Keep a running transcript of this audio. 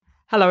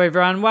Hello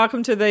everyone,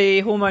 welcome to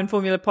the Hormone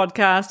Formula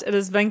podcast. It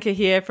is Vinka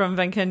here from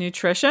Vinka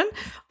Nutrition.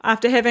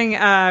 After having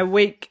a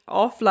week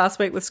off last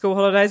week with school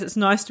holidays, it's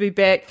nice to be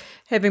back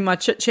having my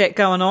chit chat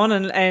going on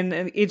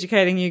and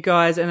educating you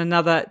guys in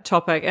another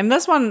topic. And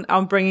this one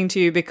I'm bringing to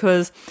you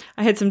because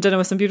I had some dinner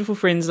with some beautiful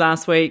friends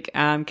last week,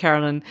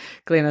 Carolyn,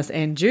 Glennis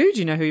and Jude,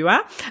 you know who you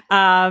are.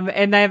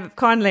 And they've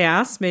kindly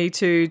asked me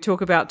to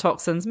talk about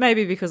toxins,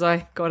 maybe because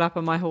I got up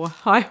on my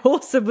high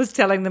horse and was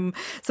telling them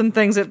some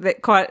things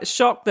that quite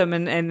shocked them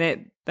and that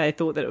they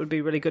thought that it would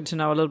be really good to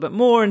know a little bit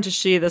more and to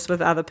share this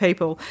with other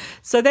people.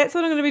 So that's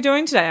what I'm going to be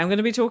doing today. I'm going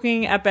to be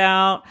talking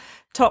about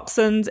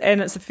toxins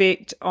and its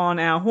effect on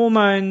our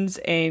hormones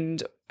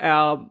and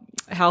our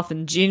health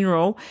in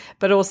general,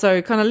 but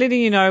also kind of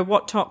letting you know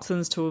what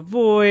toxins to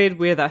avoid,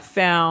 where they're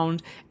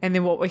found, and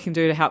then what we can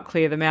do to help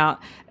clear them out.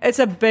 It's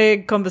a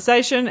big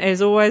conversation.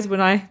 As always,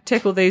 when I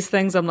tackle these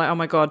things, I'm like, oh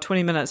my God,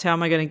 20 minutes, how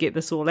am I going to get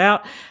this all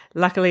out?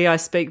 Luckily, I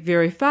speak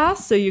very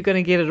fast, so you're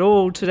going to get it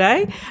all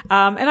today.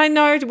 And I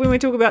know when we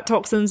talk about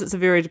toxins, it's a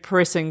very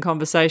depressing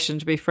conversation,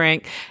 to be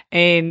frank,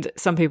 and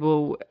some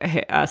people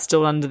are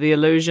still under the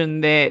illusion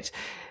that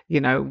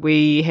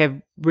we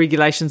have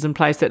regulations in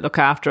place that look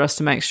after us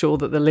to make sure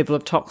that the level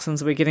of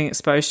toxins we're getting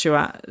exposed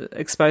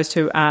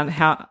to aren't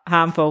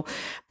harmful.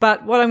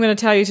 But what I'm going to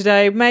tell you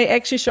today may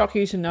actually shock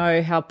you to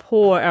know how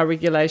poor our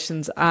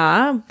regulations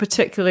are,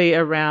 particularly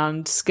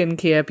around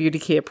skincare, beauty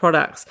care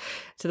products,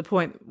 to the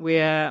point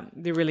where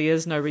there really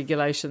is no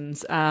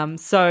regulations.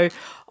 So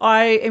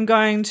I am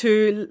going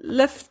to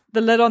lift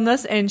the lid on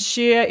this and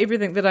share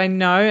everything that I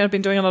know. I've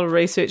been doing a lot of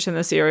research in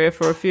this area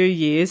for a few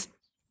years,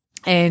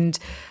 and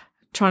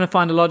trying to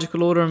find a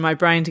logical order in my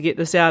brain to get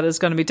this out is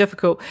going to be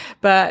difficult.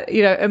 But,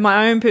 in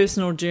my own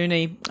personal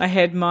journey, I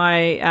had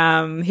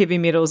my heavy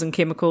metals and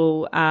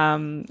chemical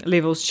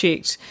levels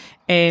checked,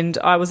 and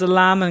I was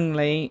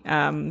alarmingly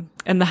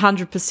in the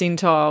 100th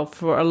percentile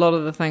for a lot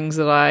of the things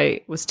that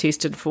I was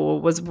tested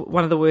for. Was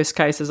one of the worst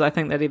cases I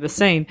think they'd ever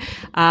seen.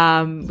 We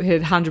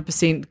had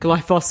 100%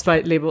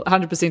 glyphosate level,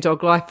 100 percentile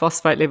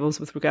glyphosate levels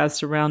with regards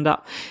to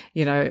Roundup,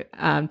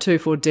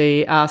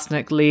 2,4-D,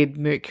 arsenic, lead,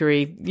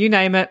 mercury, you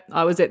name it.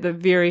 I was at the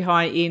very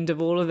high end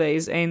of all of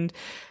these, and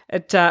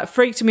it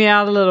freaked me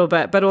out a little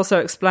bit, but also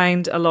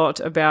explained a lot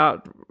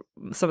about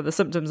some of the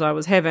symptoms I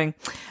was having,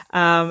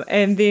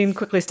 and then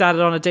quickly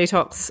started on a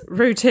detox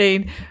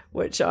routine,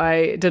 which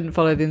I didn't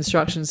follow the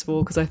instructions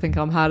for because I think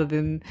I'm harder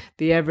than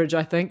the average,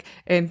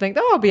 and think,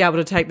 I'll be able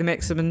to take the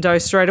maximum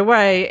dose straight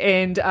away.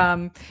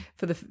 And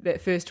for that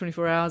first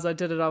 24 hours I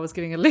did it, I was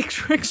getting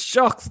electric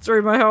shocks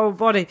through my whole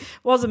body.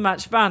 Wasn't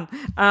much fun.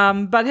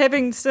 But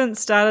having since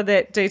started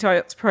that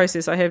detox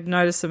process, I have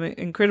noticed some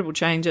incredible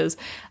changes.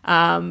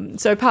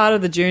 So part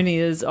of the journey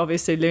is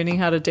obviously learning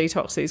how to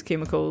detox these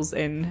chemicals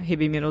and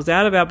heavy metals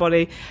out of our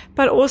body,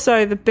 but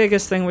also the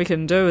biggest thing we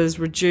can do is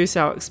reduce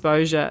our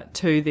exposure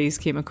to these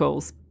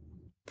chemicals.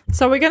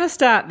 So we're going to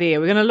start there.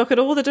 We're going to look at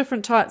all the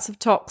different types of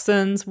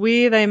toxins,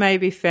 where they may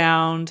be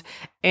found,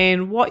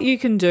 and what you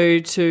can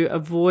do to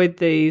avoid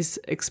these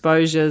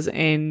exposures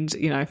and,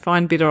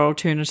 find better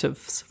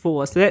alternatives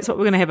for. So that's what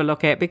we're going to have a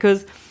look at,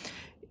 because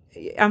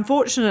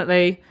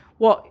unfortunately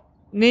what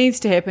needs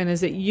to happen is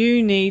that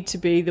you need to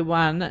be the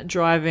one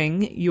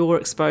driving your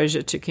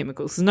exposure to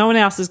chemicals. No one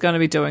else is going to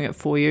be doing it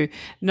for you.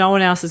 No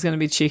one else is going to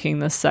be checking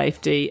the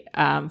safety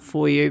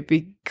for you,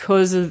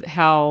 because of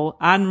how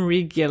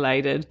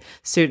unregulated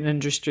certain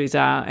industries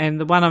are. And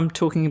the one I'm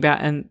talking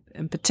about in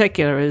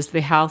particular is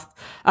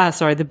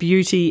the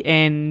beauty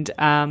and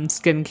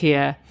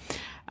skincare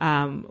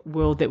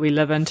world that we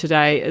live in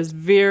today is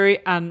very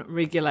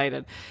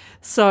unregulated.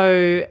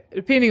 So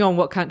depending on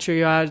what country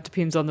you are, it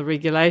depends on the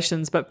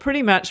regulations, but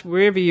pretty much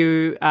wherever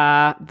you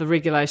are, the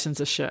regulations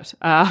are shit.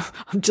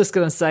 I'm just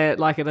going to say it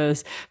like it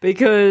is,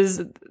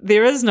 because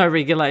there is no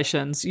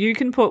regulations. You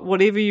can put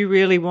whatever you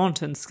really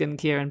want in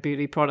skincare and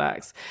beauty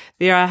products.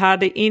 There are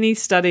hardly any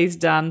studies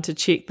done to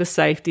check the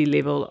safety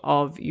level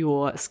of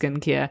your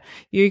skincare.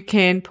 You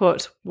can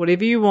put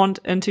whatever you want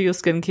into your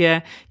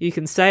skincare. You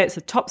can say it's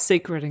a top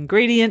secret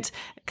ingredient.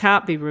 It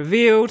can't be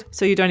revealed,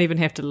 so you don't even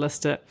have to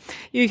list it.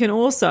 You can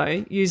also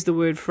use the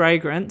word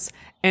fragrance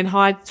and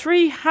hide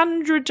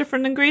 300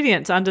 different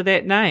ingredients under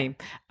that name.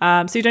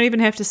 So you don't even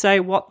have to say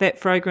what that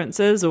fragrance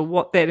is or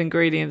what that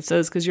ingredient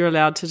is, because you're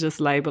allowed to just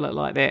label it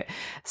like that.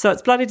 So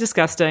it's bloody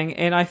disgusting,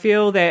 and I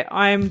feel that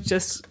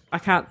I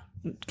can't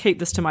keep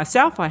this to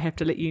myself. I have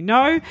to let you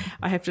know.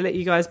 I have to let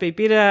you guys be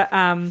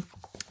better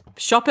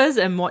shoppers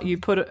in what you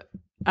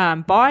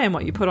buy and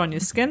what you put on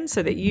your skin,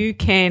 so that you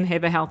can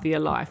have a healthier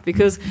life.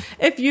 Because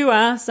if you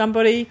are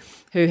somebody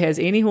who has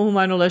any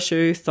hormonal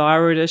issue,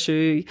 thyroid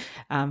issue,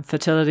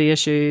 fertility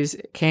issues,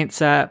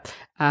 cancer,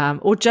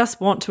 or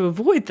just want to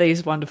avoid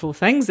these wonderful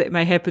things that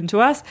may happen to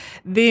us,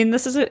 then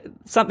this is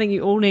something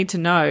you all need to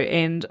know.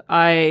 And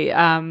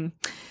I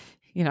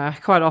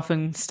quite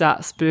often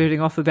start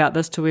spurting off about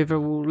this to whoever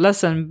will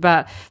listen,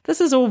 but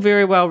this is all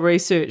very well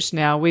researched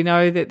now. We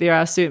know that there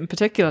are certain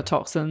particular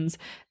toxins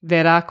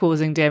that are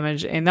causing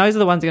damage, and those are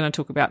the ones we're going to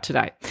talk about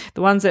today.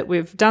 The ones that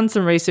we've done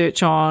some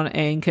research on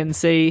and can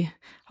see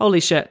holy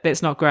shit,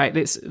 that's not great.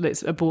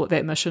 Let's abort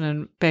that mission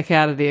and back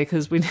out of there,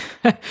 because we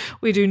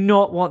we do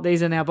not want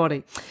these in our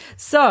body.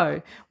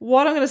 So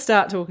what I'm going to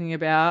start talking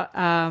about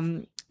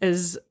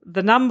is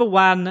the number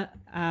one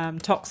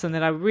toxin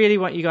that I really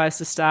want you guys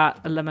to start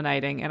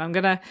eliminating. And I'm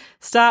going to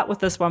start with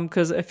this one,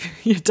 because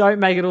if you don't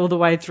make it all the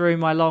way through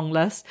my long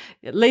list,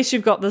 at least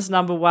you've got this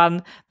number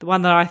one, the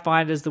one that I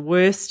find is the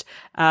worst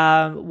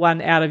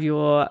one out of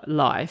your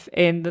life.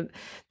 And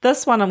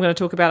this one I'm going to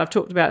talk about, I've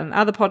talked about in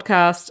other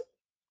podcasts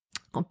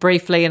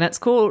briefly, and it's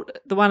called,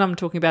 the one I'm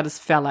talking about is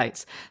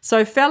phthalates.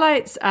 So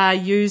phthalates are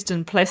used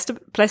in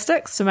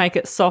plastics to make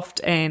it soft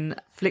and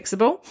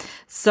flexible.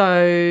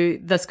 So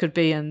this could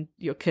be in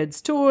your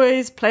kids'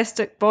 toys,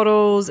 plastic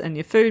bottles, and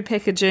your food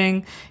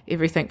packaging,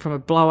 everything from a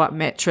blow-up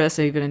mattress,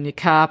 even in your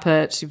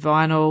carpet, your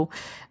vinyl,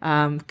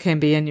 can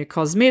be in your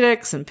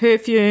cosmetics and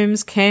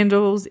perfumes,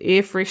 candles,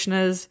 air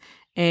fresheners,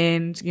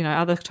 and,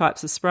 other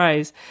types of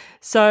sprays.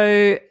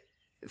 So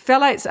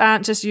phthalates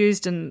aren't just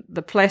used in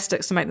the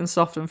plastics to make them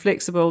soft and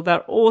flexible,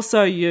 they're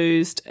also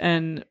used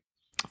in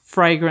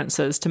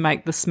fragrances to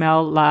make the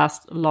smell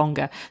last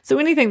longer. So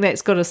anything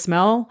that's got a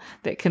smell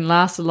that can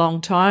last a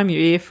long time,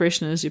 your air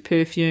fresheners, your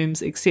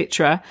perfumes,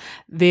 etc.,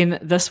 then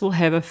this will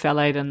have a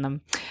phthalate in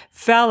them.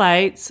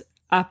 Phthalates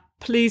are,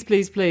 please,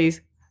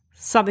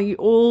 something you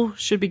all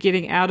should be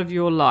getting out of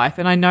your life.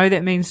 And I know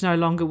that means no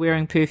longer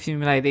wearing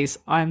perfume, ladies.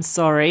 I'm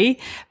sorry,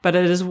 but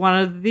it is one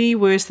of the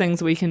worst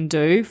things we can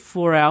do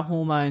for our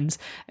hormones.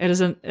 It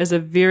is a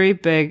very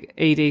big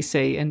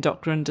EDC,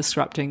 endocrine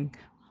disrupting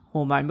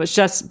hormone, which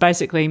just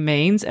basically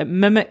means it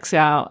mimics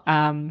our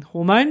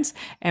hormones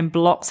and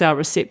blocks our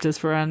receptors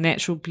for our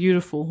natural,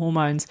 beautiful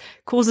hormones,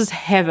 causes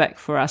havoc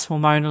for us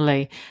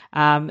hormonally.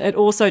 It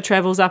also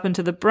travels up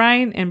into the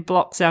brain and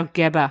blocks our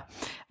GABA.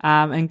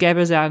 And GABA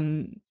is our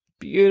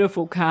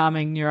beautiful,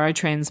 calming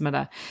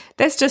neurotransmitter.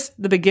 That's just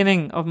the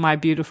beginning of my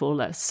beautiful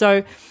list.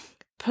 So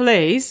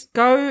please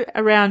go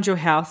around your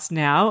house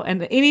now,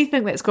 and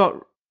anything that's got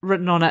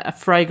written on it, a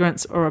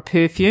fragrance or a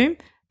perfume,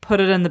 put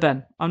it in the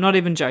bin. I'm not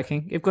even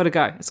joking. You've got to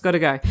go. It's got to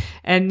go.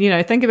 And,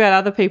 think about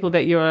other people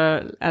that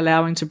you're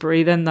allowing to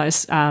breathe in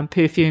those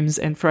perfumes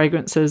and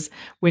fragrances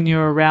when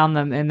you're around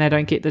them, and they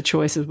don't get the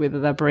choice of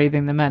whether they're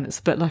breathing them in. It's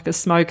a bit like a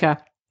smoker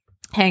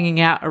hanging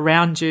out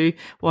around you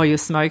while you're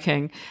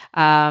smoking.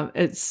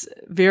 It's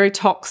very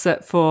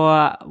toxic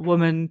for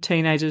women,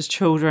 teenagers,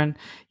 children,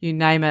 you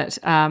name it.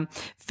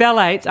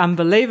 Phthalates,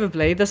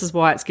 unbelievably, this is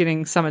why it's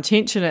getting some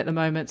attention at the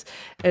moment,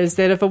 is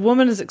that if a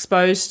woman is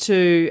exposed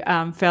to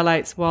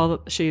phthalates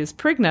while she is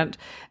pregnant,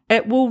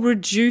 it will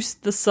reduce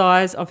the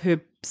size of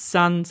her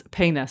son's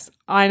penis.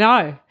 I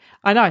know.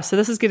 So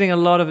this is getting a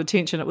lot of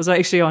attention. It was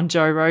actually on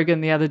Joe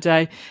Rogan the other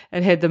day.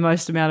 It had the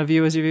most amount of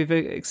viewers you've ever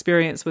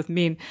experienced with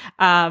men.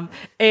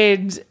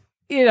 And,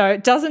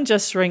 it doesn't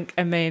just shrink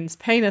a man's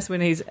penis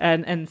when he's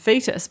in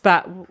fetus,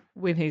 but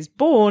when he's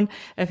born,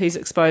 if he's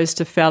exposed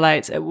to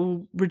phthalates, it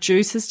will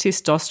reduce his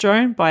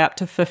testosterone by up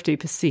to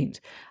 50%.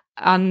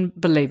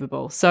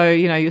 Unbelievable. So,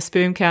 your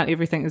sperm count,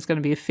 everything is going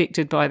to be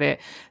affected by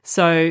that.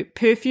 So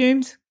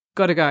perfumes,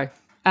 got to go.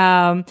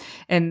 And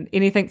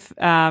anything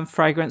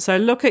fragrant. So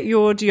look at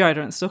your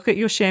deodorants, look at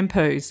your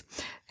shampoos,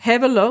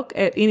 have a look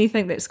at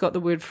anything that's got the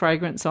word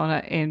fragrance on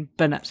it and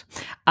bin it.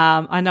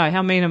 I know,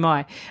 how mean am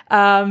I?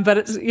 But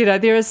it's,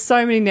 there are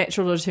so many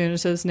natural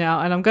alternatives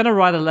now, and I'm going to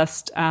write a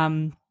list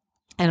and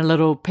a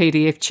little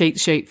PDF cheat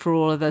sheet for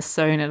all of this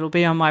soon. It'll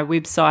be on my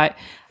website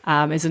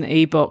as an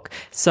ebook,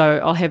 so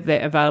I'll have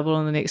that available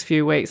in the next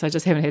few weeks. I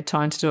just haven't had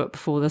time to do it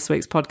before this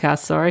week's podcast,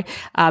 sorry,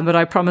 but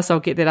I promise I'll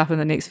get that up in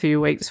the next few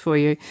weeks for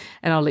you,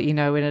 and I'll let you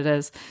know when it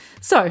is.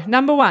 So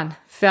number one,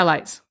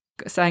 phthalates,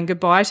 saying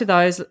goodbye to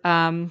those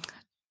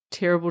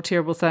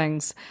terrible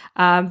things.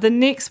 The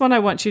next one I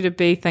want you to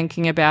be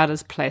thinking about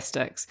is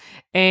plastics.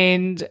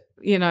 And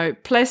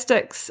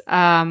plastics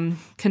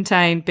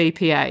contain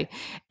BPA.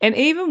 And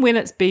even when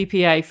it's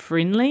BPA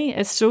friendly,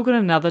 it's still got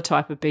another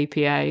type of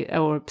BPS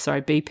or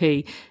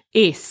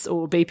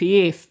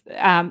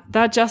BPF.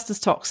 They're just as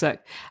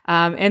toxic.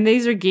 And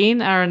these,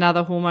 again, are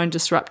another hormone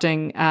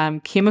disrupting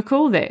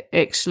chemical that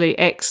actually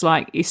acts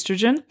like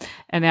estrogen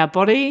in our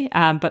body,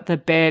 but the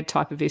bad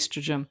type of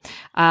estrogen.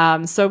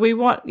 So we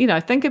want,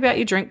 think about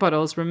your drink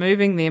bottles,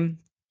 removing them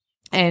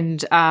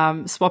and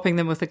swapping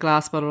them with a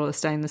glass bottle or a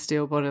stainless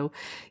steel bottle.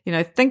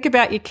 Think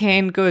about your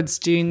canned goods.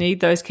 Do you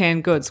need those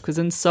canned goods? Because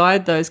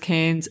inside those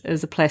cans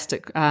is a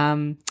plastic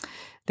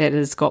that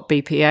has got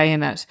BPA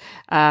in it.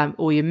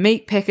 Or your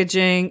meat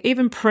packaging,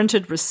 even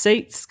printed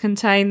receipts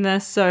contain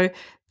this. So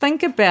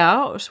think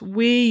about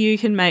where you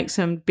can make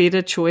some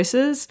better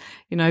choices,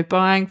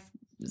 buying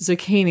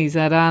zucchinis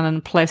that aren't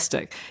in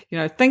plastic.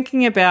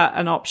 Thinking about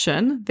an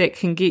option that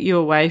can get you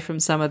away from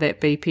some of that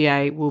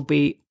BPA will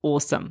be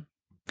awesome.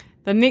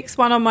 The next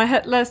one on my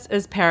hit list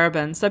is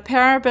parabens. So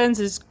parabens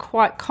is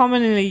quite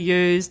commonly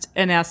used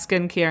in our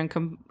skincare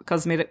and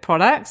cosmetic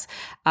products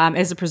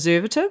as a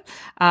preservative,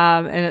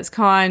 and it's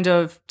kind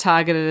of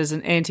targeted as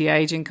an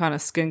anti-aging kind of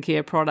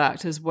skincare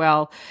product as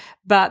well.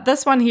 But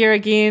this one here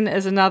again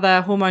is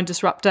another hormone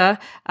disruptor,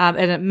 and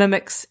it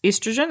mimics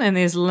estrogen, and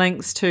there's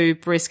links to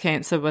breast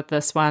cancer with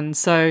this one.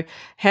 So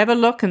have a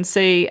look and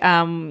see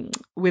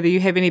whether you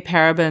have any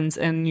parabens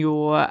in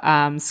your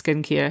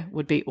skincare.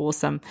 Would be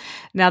awesome.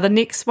 Now the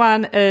next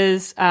one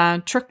is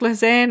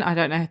triclosan. I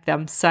don't know if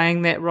I'm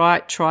saying that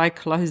right.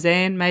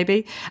 Triclosan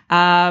maybe.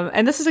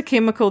 And this is a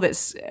chemical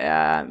that's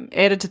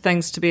added to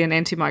things to be an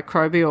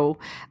antimicrobial.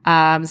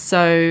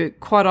 So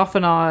quite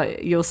often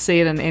you'll see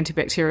it in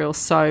antibacterial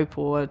soap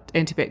or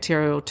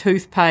antibacterial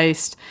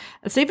toothpaste.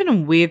 It's even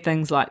in weird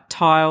things like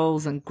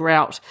tiles and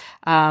grout.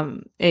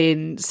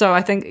 And so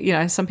I think,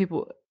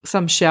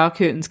 some shower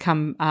curtains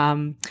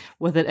come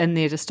with it in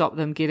there to stop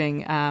them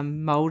getting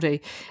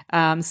moldy.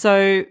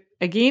 So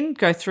again,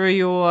 go through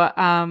your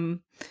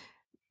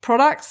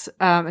products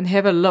and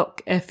have a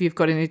look if you've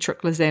got any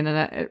triclosan in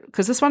it,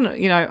 because this one,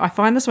 I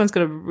find this one's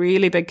got a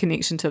really big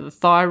connection to the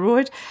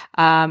thyroid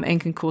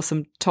and can cause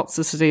some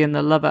toxicity in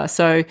the liver.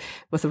 So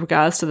with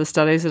regards to the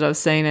studies that I've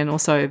seen, and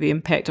also the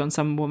impact on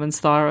some women's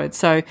thyroid.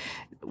 So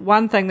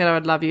one thing that I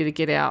would love you to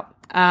get out.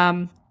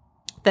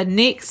 The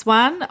next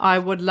one I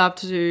would love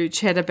to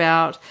chat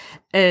about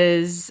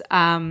is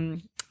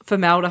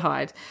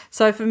formaldehyde.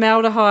 So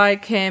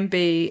formaldehyde can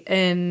be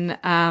in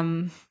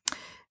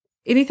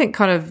anything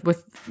kind of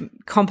with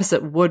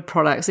composite wood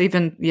products,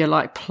 even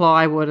like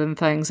plywood and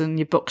things, and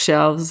your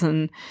bookshelves,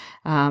 and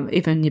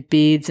even your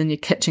beds and your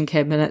kitchen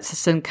cabinets.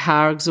 It's in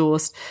car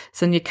exhaust,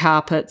 it's in your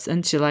carpets,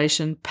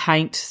 insulation,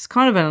 paint. It's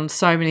kind of in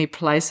so many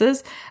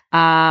places.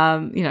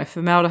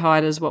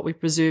 Formaldehyde is what we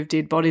preserve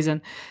dead bodies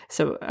in.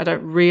 So I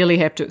don't really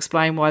have to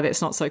explain why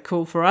that's not so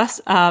cool for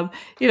us. And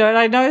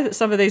I know that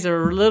some of these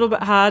are a little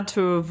bit hard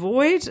to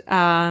avoid.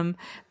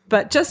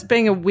 But just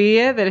being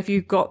aware that if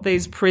you've got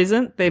these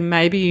present, then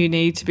maybe you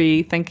need to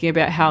be thinking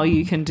about how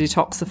you can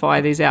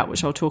detoxify these out,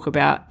 which I'll talk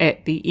about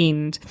at the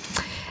end.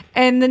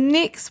 And the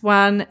next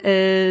one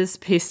is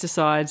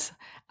pesticides.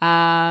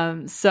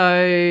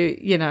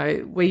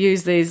 We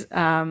use these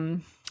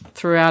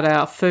throughout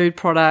our food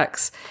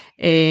products,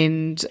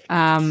 and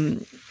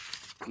I'm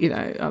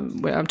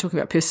talking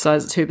about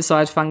pesticides,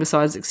 herbicides,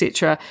 fungicides,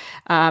 etc.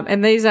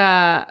 And these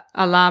are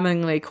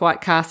alarmingly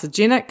quite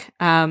carcinogenic.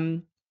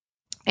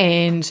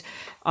 And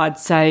I'd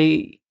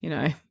say,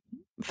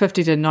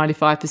 50 to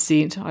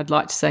 95%, I'd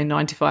like to say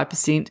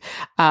 95%,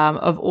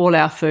 of all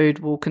our food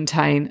will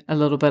contain a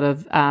little bit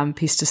of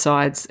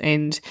pesticides.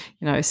 And,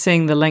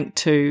 seeing the link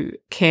to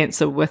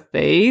cancer with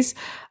these,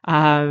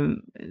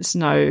 it's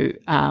no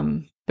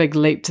big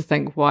leap to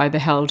think, why the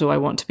hell do I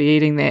want to be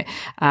eating that?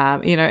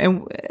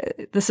 And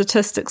the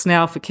statistics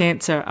now for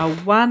cancer are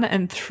 1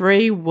 in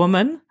 3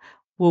 women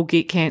will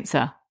get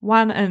cancer.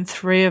 1 in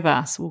 3 of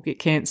us will get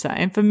cancer.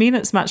 And for men,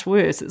 it's much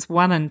worse. It's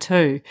 1 in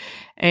 2.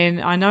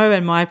 And I know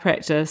in my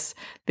practice,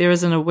 there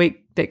isn't a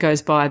week that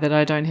goes by that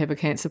I don't have a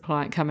cancer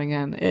client coming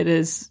in. It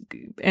is,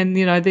 and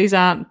these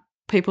aren't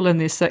people in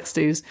their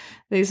 60s.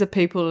 These are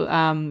people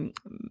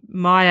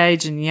my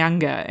age and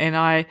younger.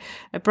 And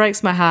it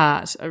breaks my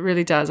heart. It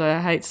really does. I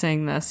hate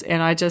seeing this.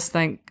 And I just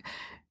think,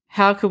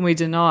 how can we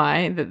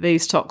deny that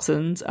these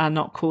toxins are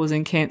not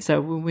causing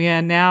cancer when we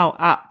are now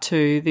up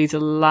to these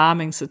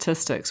alarming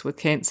statistics with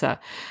cancer?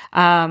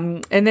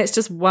 And that's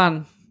just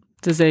one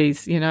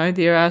disease.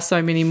 There are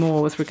so many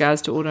more with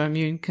regards to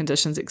autoimmune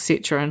conditions,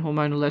 etc., and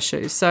hormonal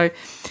issues. So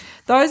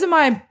those are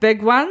my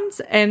big ones.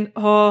 And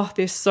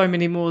there's so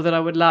many more that I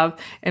would love.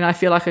 And I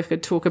feel like I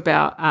could talk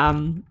about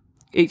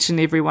each and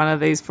every one of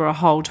these for a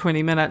whole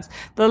 20 minutes.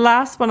 The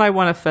last one I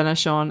want to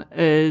finish on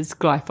is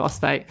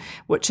glyphosate,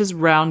 which is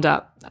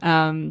Roundup.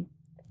 Glyphosate,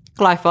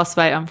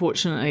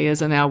 unfortunately,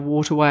 is in our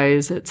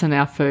waterways. It's in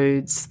our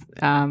foods.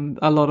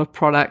 A lot of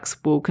products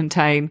will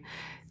contain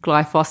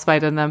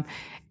glyphosate in them.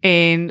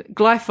 And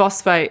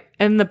glyphosate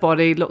in the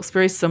body looks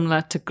very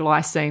similar to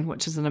glycine,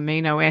 which is an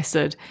amino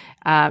acid.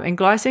 And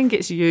glycine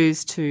gets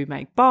used to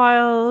make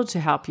bile, to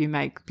help you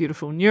make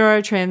beautiful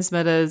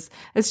neurotransmitters.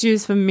 It's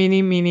used for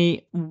many,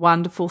 many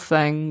wonderful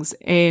things.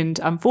 And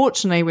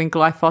unfortunately, when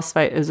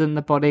glyphosate is in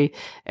the body,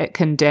 it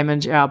can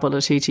damage our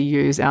ability to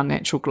use our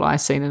natural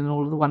glycine and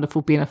all of the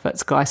wonderful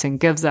benefits glycine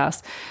gives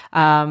us.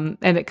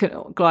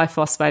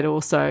 Glyphosate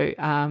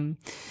also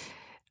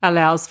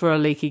allows for a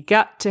leaky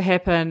gut to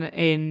happen,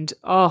 and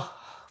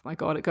my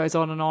God, it goes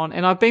on.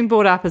 And I've been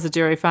brought up as a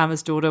dairy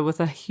farmer's daughter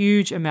with a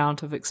huge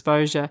amount of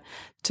exposure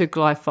to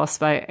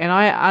glyphosate, and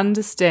I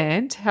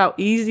understand how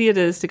easy it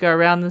is to go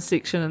around the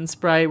section and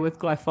spray with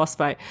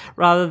glyphosate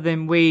rather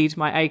than weed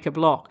my acre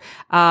block.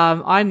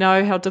 I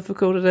know how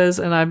difficult it is,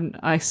 and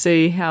I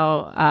see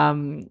how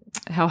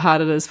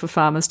hard it is for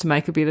farmers to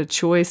make a better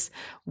choice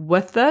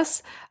with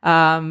this.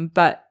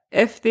 But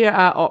if there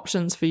are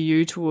options for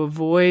you to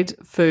avoid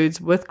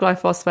foods with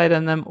glyphosate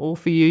in them, or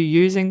for you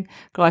using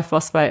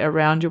glyphosate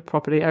around your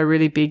property, I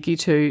really beg you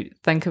to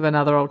think of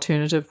another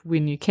alternative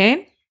when you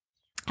can.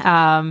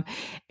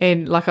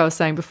 And like I was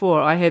saying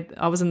before,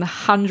 I was in the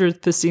 100th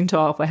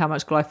percentile for how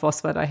much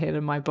glyphosate I had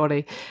in my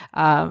body.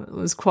 It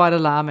was quite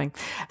alarming.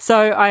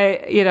 So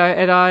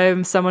and I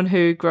am someone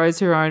who grows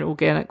her own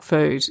organic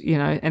food,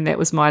 and that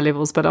was my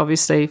levels. But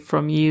obviously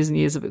from years and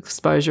years of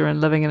exposure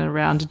and living in and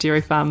around a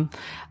dairy farm,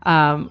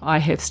 I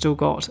have still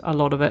got a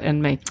lot of it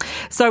in me.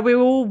 So we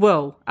all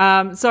will.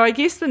 So I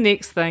guess the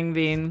next thing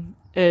then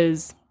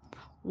is,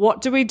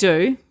 what do we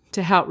do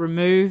to help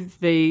remove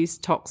these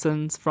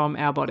toxins from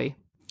our body?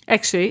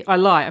 Actually, I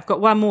lie. I've got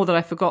one more that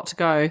I forgot to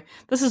go.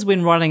 This is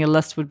when writing a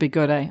list would be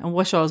good, eh? I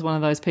wish I was one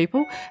of those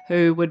people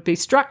who would be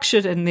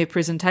structured in their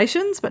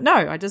presentations, but no,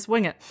 I just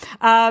wing it.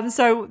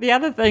 So the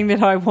other thing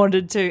that I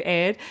wanted to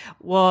add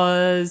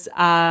was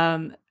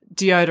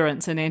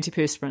deodorants and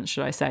antiperspirants,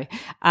 should I say,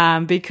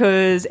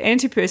 because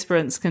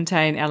antiperspirants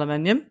contain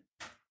aluminium,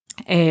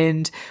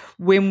 and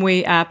when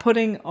we are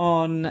putting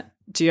on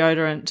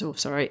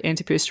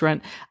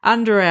antiperspirant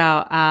under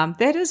our arm,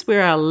 that is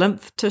where our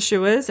lymph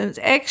tissue is, and it's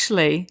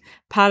actually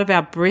part of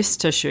our breast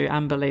tissue,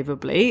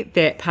 unbelievably.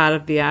 That part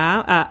of the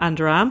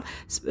underarm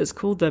is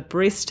called the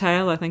breast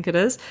tail, I think it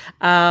is,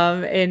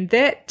 and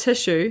that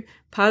tissue,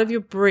 part of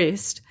your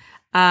breast,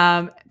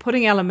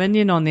 putting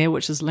aluminium on there,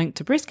 which is linked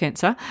to breast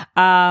cancer,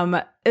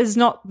 is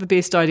not the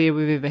best idea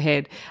we've ever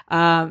had.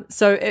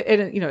 So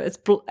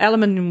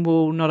aluminium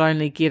will not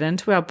only get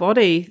into our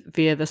body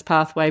via this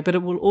pathway, but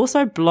it will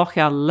also block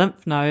our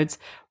lymph nodes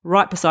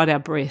right beside our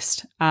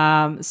breast.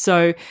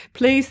 So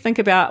please think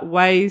about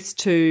ways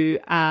to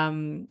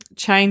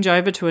change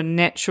over to a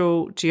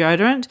natural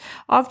deodorant.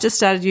 I've just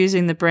started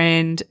using the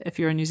brand, if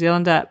you're a New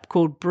Zealander,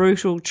 called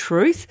Brutal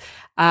Truth.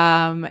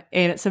 And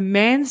it's a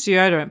man's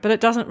deodorant, but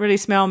it doesn't really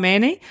smell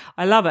manny.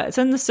 I love it. It's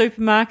in the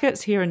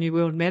supermarkets here in New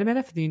World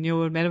Matamata for the New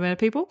World Matamata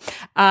people.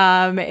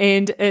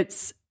 And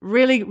it's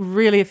really,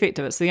 really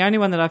effective. It's the only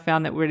one that I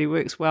found that really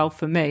works well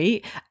for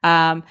me.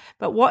 But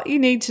what you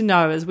need to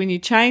know is when you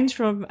change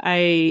from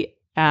a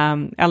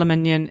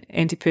aluminium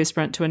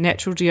antiperspirant to a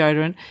natural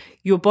deodorant,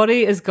 your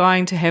body is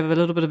going to have a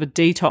little bit of a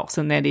detox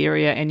in that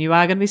area, and you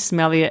are going to be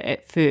smellier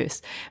at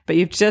first, but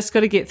you've just got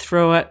to get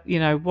through it,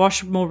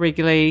 wash more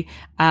regularly,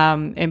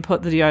 and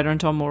put the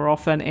deodorant on more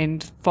often,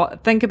 and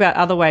think about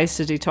other ways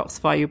to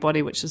detoxify your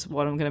body, which is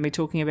what I'm going to be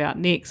talking about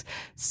next,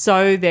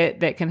 so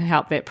that can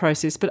help that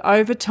process. But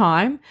over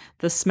time,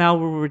 the smell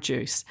will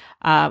reduce.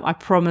 I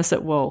promise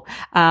it will.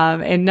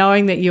 And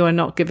knowing that you are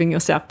not giving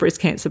yourself breast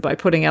cancer by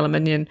putting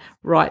aluminium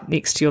right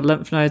next to your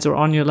lymph nodes or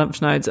on your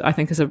lymph nodes, I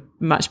think is a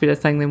much better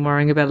thing than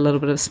worrying about a little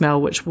bit of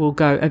smell, which will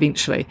go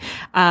eventually.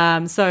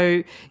 I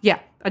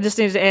just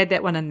needed to add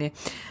that one in there.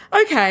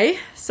 Okay,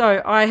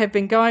 so I have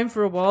been going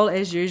for a while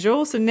as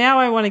usual. So now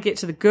I want to get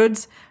to the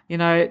goods.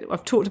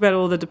 I've talked about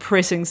all the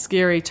depressing,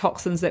 scary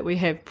toxins that we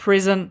have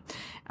present.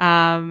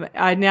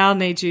 I now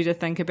need you to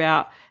think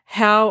about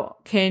how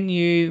can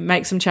you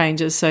make some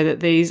changes so that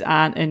these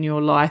aren't in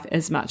your life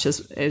as much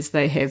as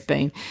they have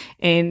been.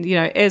 And,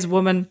 as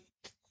women,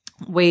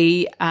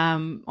 we,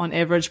 on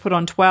average, put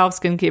on 12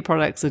 skincare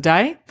products a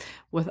day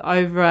with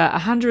over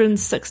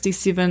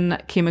 167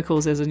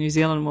 chemicals as a New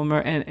Zealand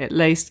woman, and at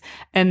least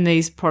in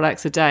these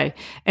products a day.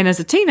 And as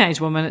a teenage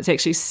woman, it's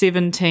actually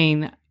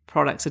 17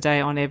 products a day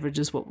on average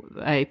is what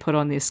they put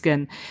on their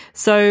skin.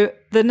 So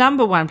the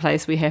number one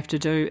place we have to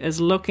do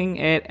is looking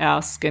at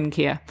our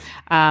skincare,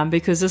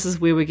 because this is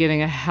where we're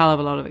getting a hell of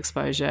a lot of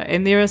exposure.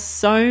 And there are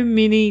so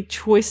many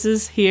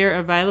choices here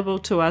available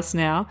to us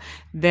now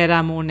that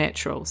are more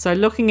natural. So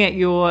looking at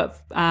your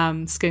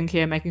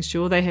skincare, making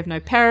sure they have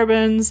no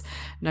parabens,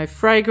 no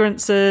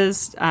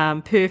fragrances,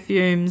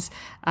 perfumes,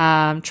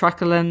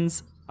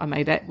 tricholinins. I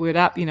made that word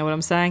up, you know what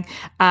I'm saying.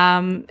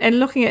 And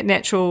looking at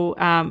natural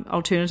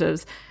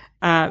alternatives.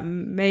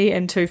 Me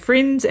and two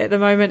friends at the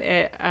moment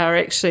are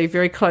actually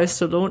very close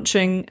to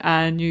launching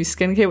a new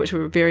skincare, which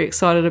we're very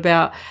excited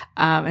about.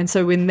 And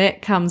so when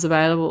that comes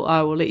available,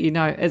 I will let you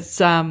know. It's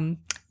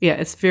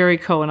it's very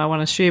cool, and I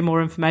want to share more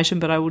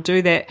information, but I will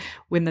do that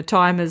when the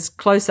time is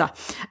closer.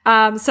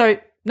 So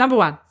number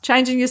one,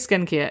 changing your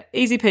skincare.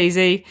 Easy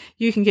peasy.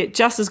 You can get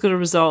just as good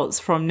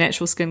results from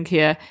natural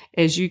skincare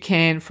as you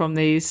can from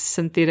these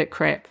synthetic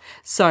crap.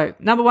 So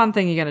number one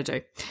thing you're going to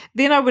do.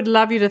 Then I would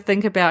love you to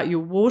think about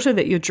your water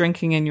that you're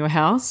drinking in your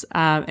house,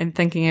 and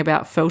thinking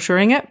about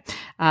filtering it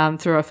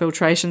through a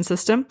filtration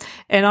system.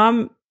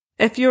 And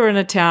if you're in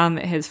a town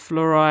that has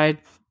fluoride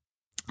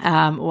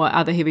or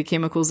other heavy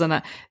chemicals in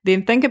it,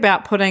 then think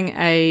about putting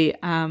a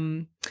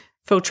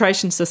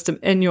filtration system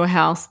in your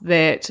house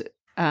that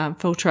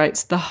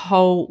filtrates the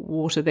whole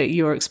water that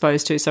you're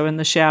exposed to. So in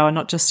the shower,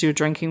 not just your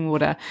drinking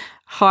water.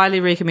 Highly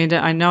recommend it.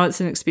 I know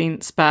it's an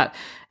expense, but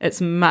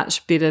it's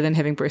much better than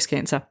having breast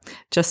cancer.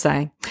 Just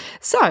saying.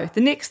 So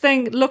the next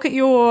thing, look at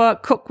your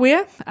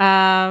cookware,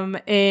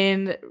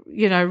 and,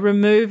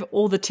 remove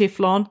all the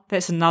Teflon.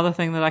 That's another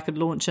thing that I could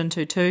launch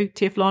into too.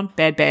 Teflon,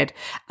 bad.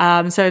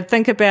 So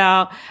think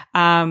about,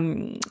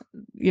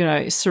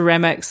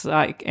 ceramics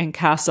and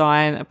cast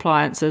iron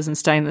appliances and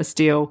stainless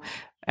steel.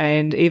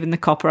 And even the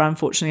copper,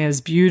 unfortunately, as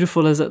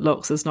beautiful as it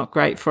looks, is not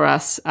great for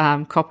us.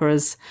 Copper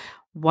is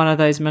one of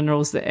those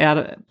minerals that out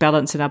of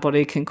balance in our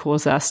body can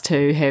cause us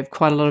to have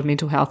quite a lot of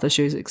mental health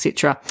issues,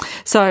 etc.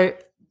 So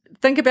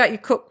think about your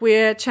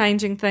cookware,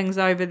 changing things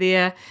over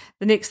there.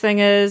 The next thing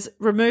is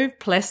remove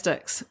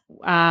plastics,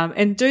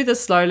 and do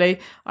this slowly.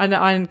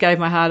 I gave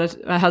my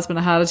husband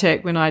a heart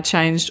attack when I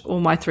changed all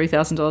my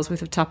 $3,000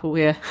 worth of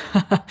Tupperware,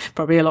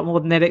 probably a lot more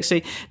than that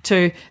actually,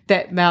 to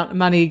that amount of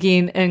money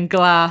again in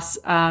glass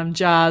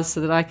jars so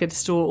that I could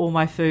store all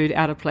my food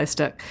out of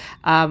plastic.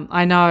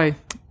 I know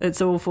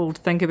it's awful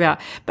to think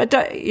about, but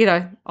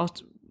I'll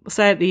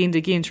say at the end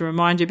again to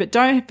remind you, but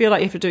don't feel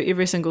like you have to do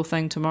every single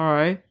thing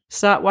tomorrow.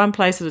 Start one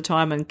place at a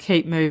time and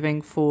keep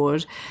moving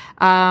forward.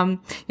 Then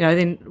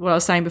what I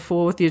was saying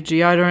before with your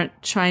deodorant,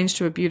 change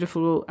to a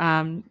beautiful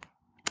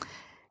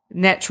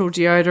natural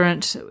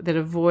deodorant that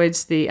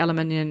avoids the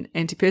aluminium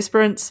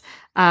antiperspirants.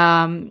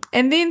 And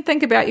then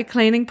think about your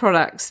cleaning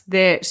products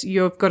that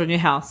you've got in your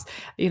house,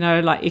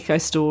 like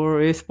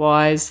EcoStore,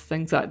 Earthwise,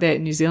 things like that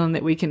in New Zealand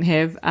that we can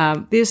have.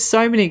 There's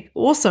so many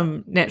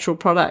awesome natural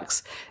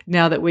products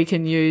now that we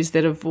can use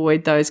that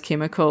avoid those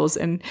chemicals.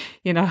 And,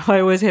 I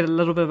always had a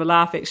little bit of a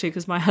laugh actually,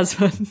 because my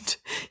husband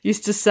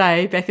used to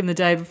say back in the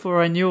day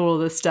before I knew all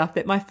this stuff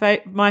that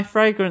my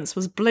fragrance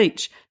was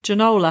bleach,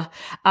 granola,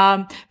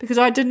 because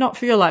I did not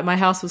feel like my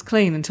house was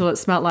clean until it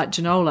smelled like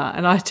granola.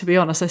 And to be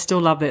honest, I still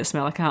love that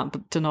smell. I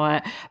can't deny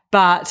it,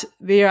 but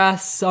there are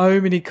so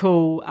many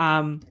cool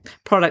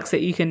products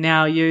that you can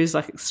now use,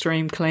 like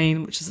Extreme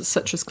Clean, which is a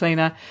citrus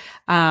cleaner.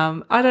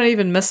 I don't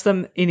even miss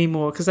them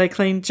anymore because they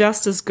clean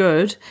just as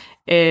good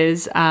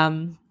as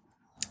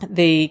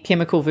the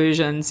chemical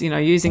versions.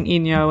 Using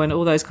Inyo and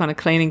all those kind of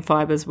cleaning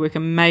fibers work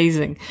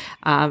amazing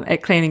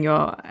at cleaning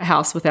your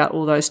house without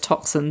all those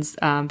toxins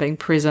being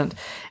present.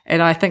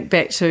 And I think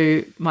back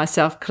to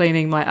myself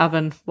cleaning my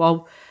oven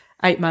while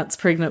 8 months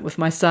pregnant with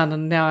my son,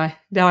 and now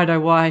I know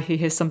why he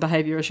has some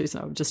behaviour issues.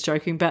 No, I'm just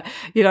joking, but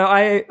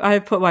I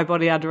have put my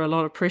body under a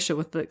lot of pressure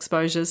with the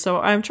exposures, so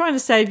I'm trying to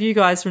save you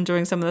guys from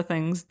doing some of the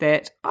things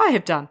that I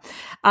have done.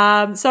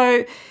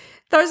 So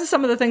those are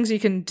some of the things you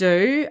can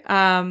do.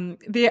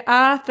 There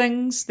are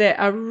things that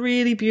are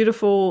really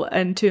beautiful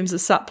in terms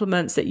of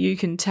supplements that you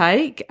can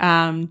take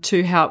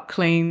to help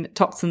clean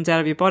toxins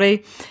out of your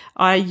body.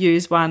 I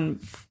use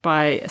one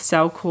by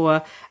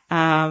Cellcore,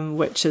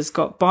 which has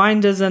got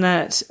binders in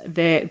it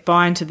that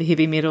bind to the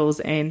heavy metals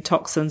and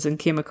toxins and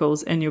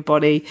chemicals in your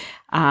body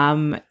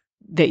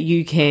that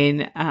you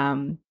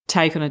can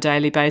take on a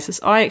daily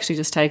basis. I actually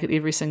just take it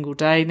every single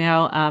day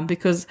now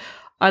because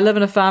I live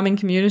in a farming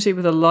community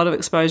with a lot of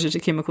exposure to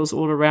chemicals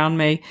all around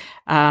me.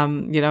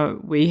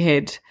 We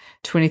had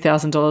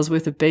 $20,000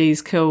 worth of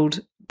bees killed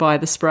by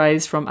the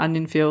sprays from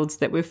onion fields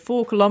that were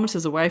 4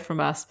 kilometres away from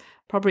us,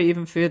 probably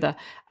even further.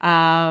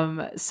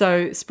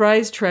 So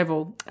sprays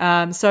travel.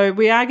 So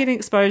we are getting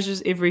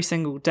exposures every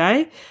single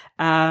day.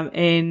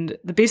 And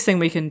the best thing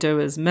we can do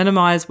is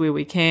minimize where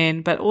we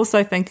can, but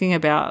also thinking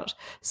about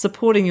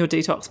supporting your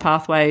detox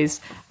pathways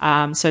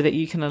so that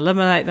you can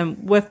eliminate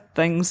them with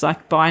things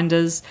like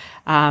binders,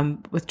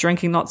 with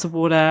drinking lots of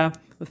water,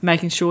 with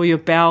making sure your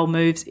bowel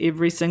moves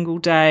every single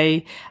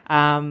day,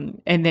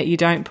 and that you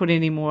don't put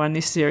any more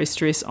unnecessary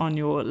stress on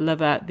your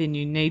liver than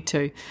you need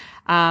to.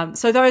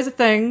 So those are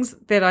things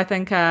that I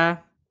think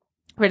are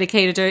really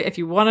key to do. If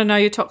you want to know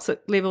your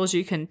toxic levels,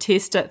 you can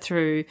test it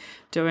through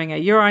doing a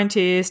urine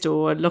test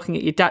or looking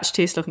at your Dutch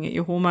test, looking at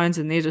your hormones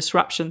and their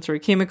disruption through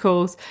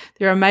chemicals.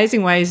 There are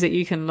amazing ways that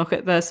you can look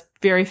at this.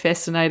 Very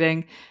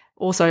fascinating.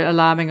 Also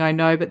alarming, I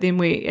know, but then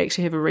we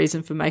actually have a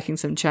reason for making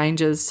some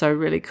changes. So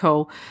really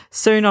cool.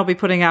 Soon I'll be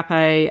putting up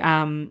a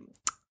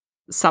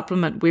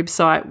supplement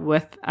website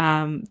with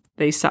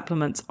these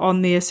supplements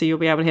on there, so you'll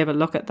be able to have a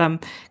look at them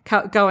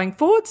going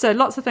forward. So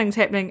lots of things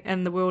happening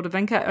in the world of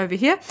Inca over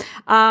here.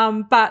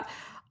 But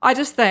I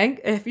just think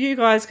if you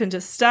guys can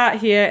just start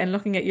here and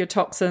looking at your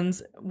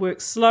toxins,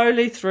 work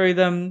slowly through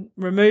them,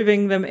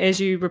 removing them as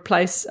you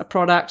replace a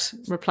product,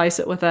 replace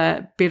it with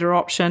a better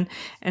option,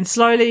 and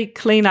slowly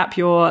clean up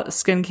your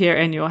skincare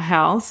and your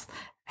house,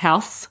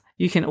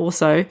 you can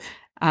also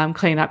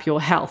clean up your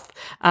health.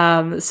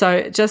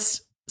 So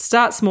just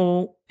start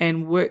small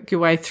and work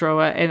your way through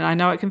it. And I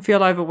know it can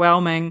feel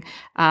overwhelming,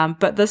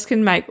 but this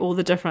can make all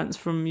the difference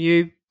from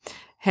you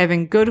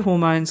having good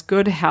hormones,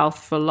 good health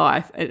for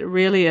life. It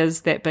really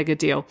is that big a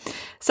deal.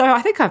 So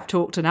I think I've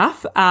talked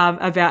enough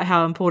about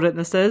how important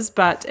this is,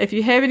 but if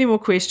you have any more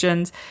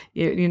questions,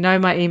 you know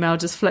my email,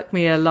 just flick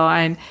me a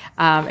line.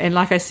 And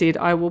like I said,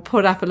 I will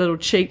put up a little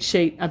cheat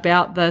sheet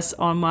about this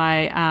on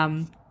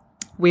my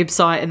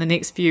website in the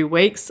next few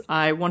weeks.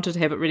 I wanted to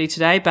have it ready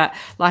today, but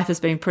life has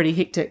been pretty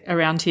hectic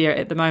around here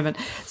at the moment.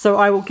 So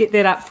I will get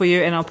that up for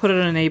you and I'll put it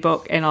in an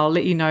ebook and I'll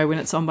let you know when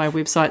it's on my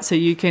website so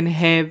you can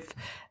have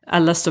a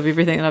list of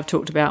everything that I've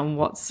talked about and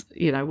what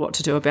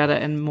to do about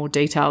it in more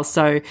detail.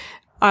 So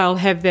I'll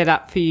have that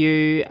up for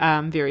you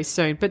very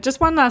soon. But just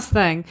one last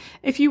thing,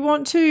 if you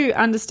want to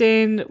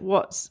understand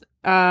what's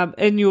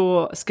in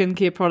your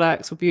skincare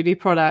products or beauty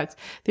products,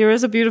 there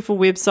is a beautiful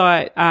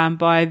website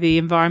by the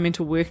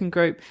Environmental Working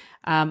Group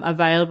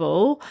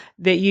available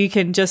that you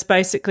can just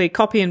basically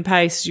copy and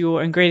paste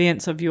your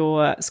ingredients of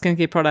your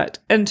skincare product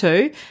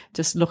into.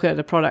 Just look at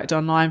a product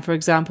online, for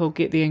example,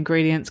 get the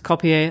ingredients,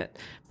 copy it,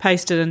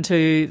 paste it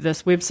into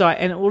this website,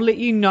 and it will let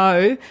you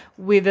know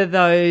whether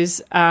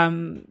those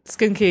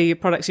skincare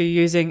products you're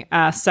using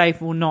are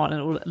safe or not.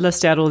 And it will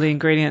list out all the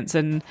ingredients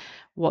and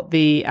what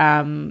the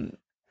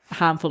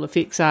harmful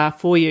effects are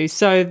for you.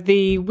 So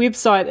the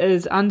website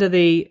is under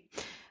the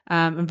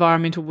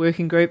Environmental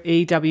Working Group,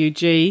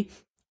 EWG,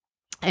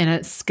 and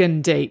it's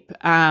Skin Deep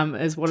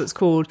is what it's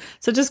called.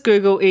 So just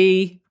Google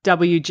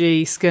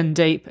EWG Skin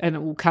Deep and it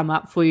will come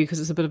up for you, because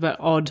it's a bit of an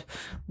odd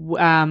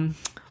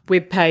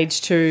web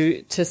page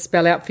to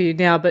spell out for you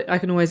now, but I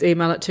can always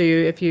email it to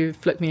you if you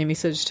flick me a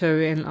message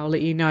too, and I'll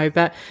let you know.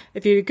 But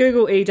if you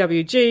Google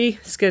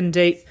EWG Skin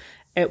Deep,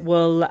 it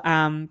will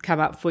come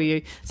up for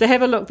you. So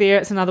have a look there.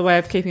 It's another way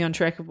of keeping on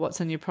track of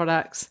what's in your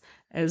products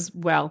as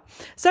well.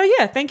 So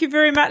yeah, thank you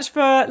very much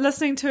for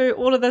listening to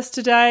all of this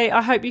today.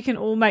 I hope you can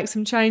all make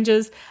some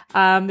changes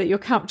that you're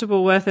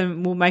comfortable with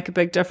and will make a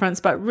big difference,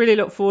 but really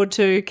look forward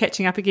to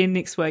catching up again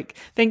next week.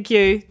 Thank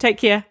you. Take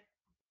care.